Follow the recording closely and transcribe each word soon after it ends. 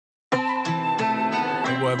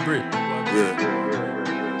boy Brick. Yeah.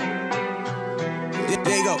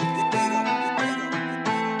 There you go.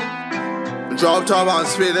 Drop top, I'm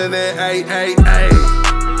spitting it, ayy, ayy,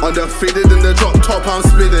 ayy. Undefeated in the drop top, I'm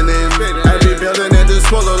spitting in. Every building had to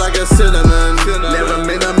swallow like a cinnamon. Never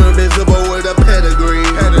been I'm invisible with a pedigree.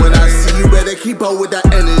 When I see you, better keep up with that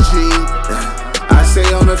energy. I stay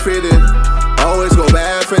undefeated. Always go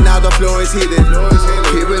bad for now the floor is heated.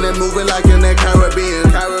 Keeping it moving like in the Caribbean.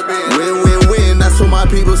 Win, win, win, that's what my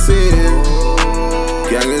people saying.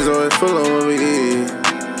 Gang is always full of what we eat.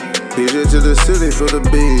 PJ to the city for the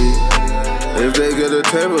beat. If they get a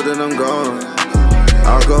table, then I'm gone.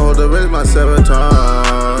 Alcohol to raise my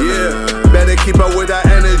serotonin. Yeah, better keep up with that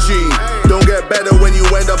energy. Don't get better when you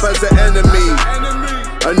end up as an enemy.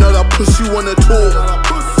 Another push you on the tour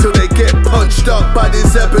till they get punched up by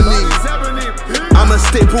this ebony. I'm a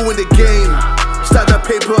staple in the game. Stack the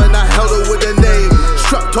paper and I held it with a name.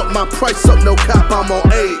 Strapped up my price up, no cap, I'm on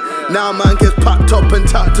 8. Now man gets packed up and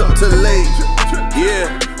tacked up to late.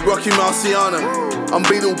 Yeah, Rocky Marciano,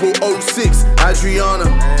 unbeatable 06, Adriana.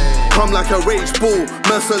 Come like a rage bull,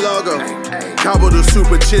 Murcielago. Cowboy the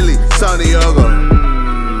super chilly, Santiago.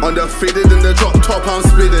 Undefeated in the drop top, I'm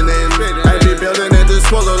spitting in. Every building had to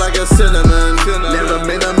swallow like a cinnamon. Never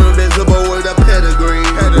been I'm invisible with a pedigree.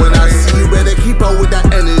 When I see you, better keep up with that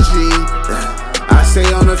energy. I stay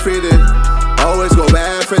undefeated. Always go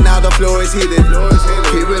bad for now the floor is heated.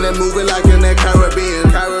 Keeping it moving like in the Caribbean.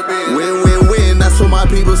 Win, win, win, that's what my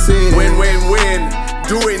people say. Win, win, win.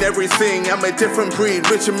 Doing everything, I'm a different breed.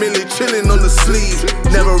 Rich and Millie chilling on the sleeve.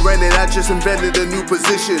 Never rented, I just invented a new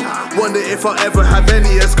position. Wonder if I'll ever have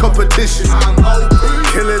any as competition.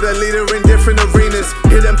 Killer the leader in different arenas.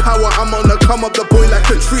 Hidden power, I'm on the come up, the boy like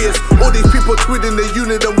a Trius. All these people tweeting the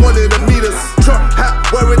unit and wanted to meet us. Truck hat,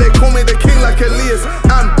 wherever they call me the king like Elias.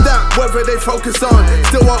 I'm that, wherever they focus on.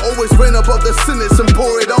 Still I always reign above the sentence and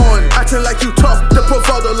pour it on. Acting like you tough, the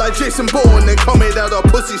bravado like Jason Bourne. Then coming out a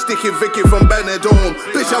pussy sticking Vicky from Benidorm.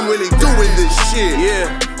 Bitch, I'm really doing this shit. Yeah,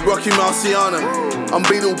 Rocky Marciano,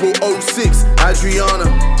 unbeatable 06, Adriana.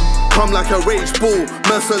 Come like a rage bull,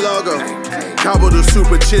 Murcielago. Cowboy the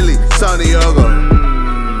super chilly, Santiago.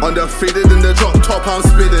 Undefeated in the drop top, I'm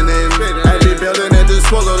spitting in. Every building had to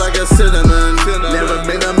swallow like a cinnamon. Never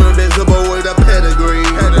been I'm invisible with a pedigree.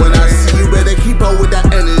 When I see you, better keep up with that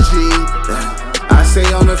energy. I stay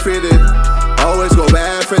undefeated. Always go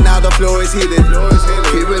bad for now the floor is heated.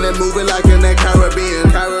 Keeping it moving like in the Caribbean.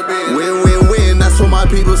 Win, win, win, that's what my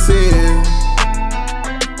people saying.